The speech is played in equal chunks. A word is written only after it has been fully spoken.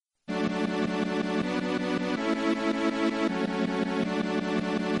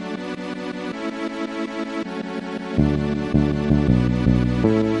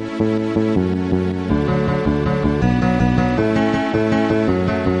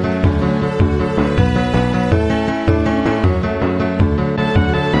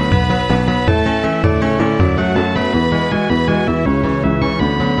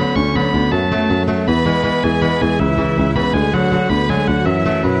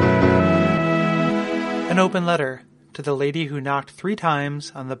An open letter to the lady who knocked 3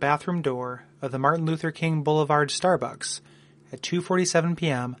 times on the bathroom door of the Martin Luther King Boulevard Starbucks at 2:47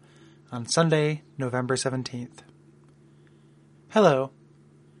 p.m. on Sunday, November 17th. Hello.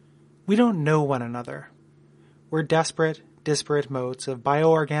 We don't know one another. We're desperate, disparate modes of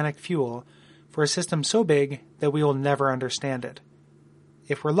bioorganic fuel for a system so big that we will never understand it.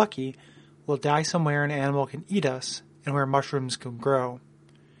 If we're lucky, we'll die somewhere an animal can eat us and where mushrooms can grow.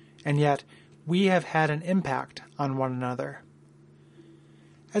 And yet, we have had an impact on one another.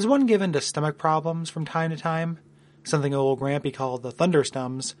 As one given to stomach problems from time to time, something old Grampy called the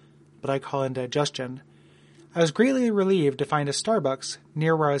thunderstums, but I call indigestion, I was greatly relieved to find a Starbucks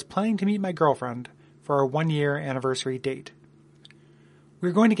near where I was planning to meet my girlfriend for our 1-year anniversary date. We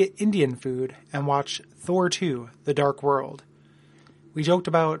were going to get Indian food and watch Thor 2, The Dark World. We joked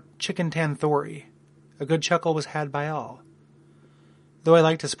about chicken tandoori. A good chuckle was had by all. Though I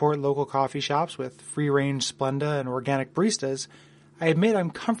like to support local coffee shops with free-range Splenda and organic baristas, I admit I'm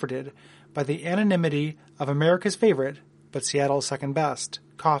comforted by the anonymity of America's favorite, but Seattle's second best,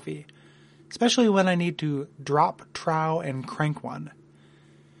 coffee, especially when I need to drop, trow, and crank one.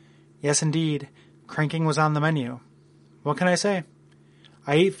 Yes, indeed, cranking was on the menu. What can I say?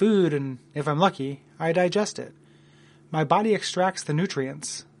 I eat food, and if I'm lucky, I digest it. My body extracts the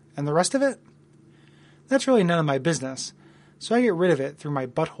nutrients, and the rest of it? That's really none of my business, so I get rid of it through my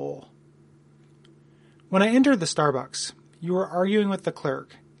butthole. When I entered the Starbucks, you were arguing with the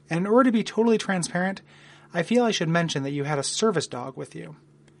clerk, and in order to be totally transparent, I feel I should mention that you had a service dog with you.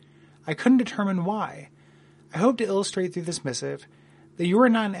 I couldn't determine why. I hope to illustrate through this missive that you are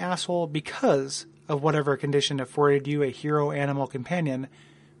not an asshole because of whatever condition afforded you a hero animal companion,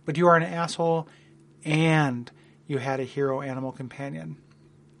 but you are an asshole and you had a hero animal companion.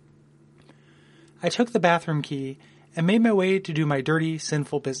 I took the bathroom key and made my way to do my dirty,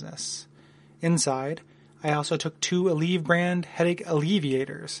 sinful business. Inside, I also took 2 Aleve brand headache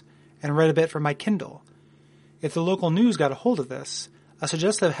alleviators and read a bit from my Kindle. If the local news got a hold of this, a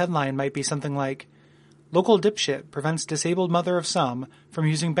suggestive headline might be something like, "Local dipshit prevents disabled mother of some from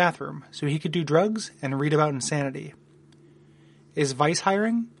using bathroom so he could do drugs and read about insanity." Is Vice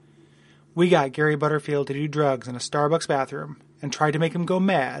hiring? We got Gary Butterfield to do drugs in a Starbucks bathroom and tried to make him go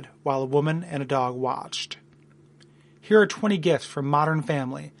mad while a woman and a dog watched. Here are 20 gifts from Modern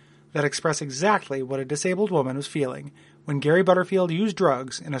Family that express exactly what a disabled woman was feeling when Gary Butterfield used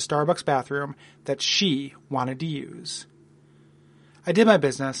drugs in a Starbucks bathroom that she wanted to use. I did my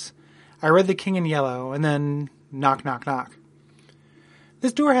business. I read The King in Yellow, and then knock, knock, knock.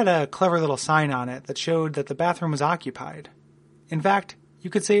 This door had a clever little sign on it that showed that the bathroom was occupied. In fact, you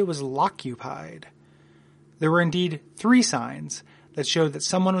could say it was lock-upied. There were indeed 3 signs that showed that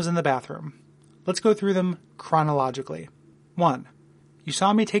someone was in the bathroom. Let's go through them chronologically. 1. You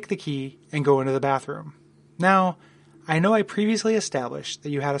saw me take the key and go into the bathroom. Now, I know I previously established that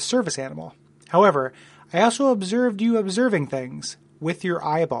you had a service animal. However, I also observed you observing things with your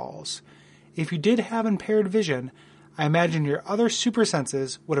eyeballs. If you did have impaired vision, I imagine your other super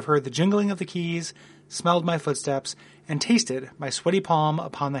senses would have heard the jingling of the keys, smelled my footsteps, and tasted my sweaty palm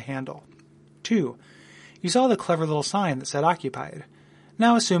upon the handle. 2. You saw the clever little sign that said occupied.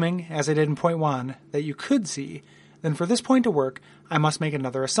 Now assuming, as I did in point 1, that you could see, then for this point to work, I must make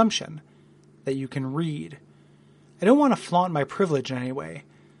another assumption, that you can read. I don't want to flaunt my privilege in any way,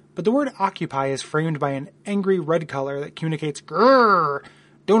 but the word occupy is framed by an angry red color that communicates, "Grrr!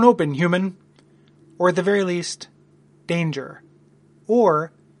 Don't open, human!" Or at the very least, danger.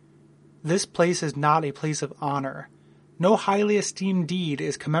 Or, this place is not a place of honor. No highly esteemed deed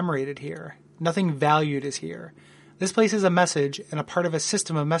is commemorated here. Nothing valued is here. This place is a message and a part of a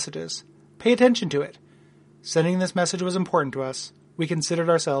system of messages. Pay attention to it. Sending this message was important to us. We considered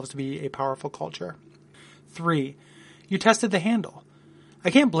ourselves to be a powerful culture. 3. You tested the handle.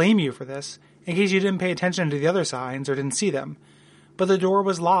 I can't blame you for this, in case you didn't pay attention to the other signs or didn't see them. But the door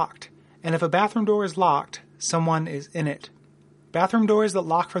was locked, and if a bathroom door is locked, someone is in it. Bathroom doors that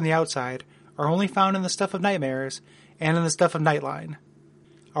lock from the outside are only found in the stuff of nightmares and in the stuff of Nightline,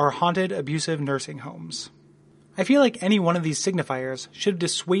 our haunted, abusive nursing homes. I feel like any one of these signifiers should have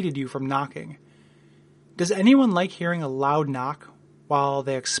dissuaded you from knocking. Does anyone like hearing a loud knock while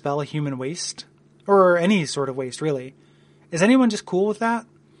they expel a human waste? Or any sort of waste, really. Is anyone just cool with that?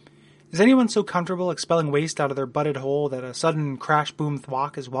 Is anyone so comfortable expelling waste out of their butted hole that a sudden crash boom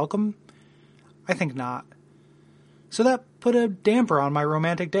thwack is welcome? I think not. So that put a damper on my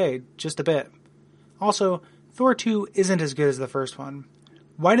romantic day, just a bit. Also, Thor 2 isn't as good as the first one.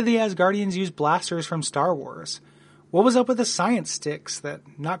 Why did the Asgardians use blasters from Star Wars? What was up with the science sticks that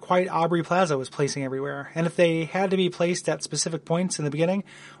not quite Aubrey Plaza was placing everywhere? And if they had to be placed at specific points in the beginning,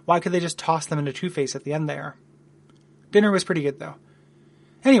 why could they just toss them into Two-Face at the end there? Dinner was pretty good, though.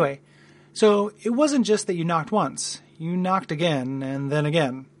 Anyway, so it wasn't just that you knocked once. You knocked again, and then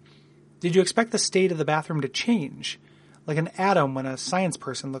again. Did you expect the state of the bathroom to change, like an atom when a science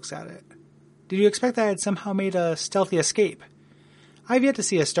person looks at it? Did you expect that I had somehow made a stealthy escape? I've yet to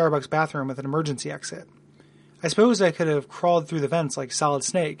see a Starbucks bathroom with an emergency exit. I suppose I could have crawled through the vents like Solid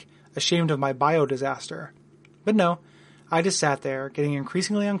Snake, ashamed of my bio-disaster. But no, I just sat there, getting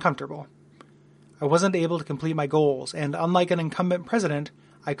increasingly uncomfortable. I wasn't able to complete my goals, and unlike an incumbent president,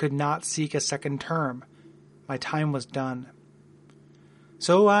 I could not seek a second term. My time was done.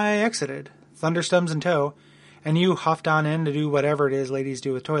 So I exited, thunderstems in tow, and you huffed on in to do whatever it is ladies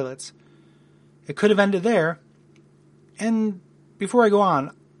do with toilets. It could have ended there. And before I go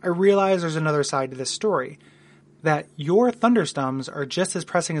on, I realize there's another side to this story. That your thunderstems are just as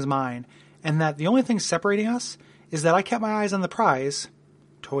pressing as mine, and that the only thing separating us is that I kept my eyes on the prize,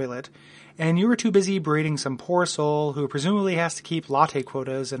 toilet, and you were too busy berating some poor soul who presumably has to keep latte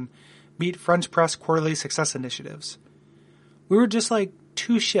quotas and meet French press quarterly success initiatives. We were just like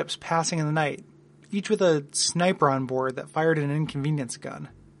two ships passing in the night, each with a sniper on board that fired an inconvenience gun.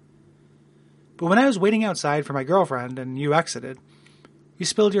 But when I was waiting outside for my girlfriend and you exited, you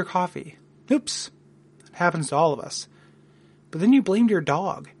spilled your coffee. Oops. Happens to all of us. But then you blamed your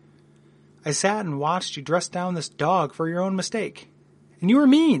dog. I sat and watched you dress down this dog for your own mistake. And you were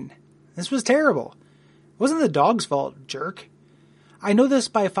mean. This was terrible. It wasn't the dog's fault, jerk. I know this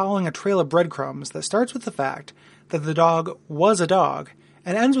by following a trail of breadcrumbs that starts with the fact that the dog was a dog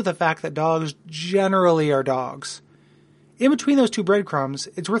and ends with the fact that dogs generally are dogs. In between those two breadcrumbs,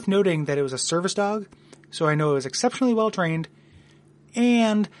 it's worth noting that it was a service dog, so I know it was exceptionally well trained,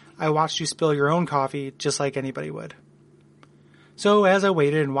 and I watched you spill your own coffee just like anybody would. So as I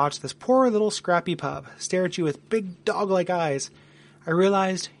waited and watched this poor little scrappy pup stare at you with big dog-like eyes, I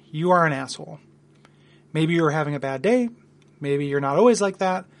realized you are an asshole. Maybe you were having a bad day, maybe you're not always like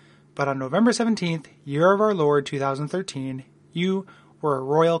that, but on November 17th, year of our Lord 2013, you were a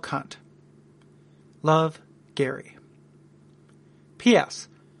royal cunt. Love, Gary. P.S.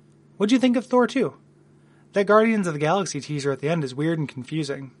 What'd you think of Thor 2? That Guardians of the Galaxy teaser at the end is weird and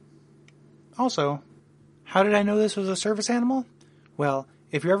confusing. Also, how did I know this was a service animal? Well,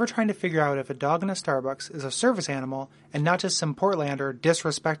 if you're ever trying to figure out if a dog in a Starbucks is a service animal and not just some Portlander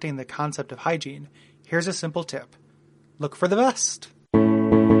disrespecting the concept of hygiene, here's a simple tip. Look for the vest.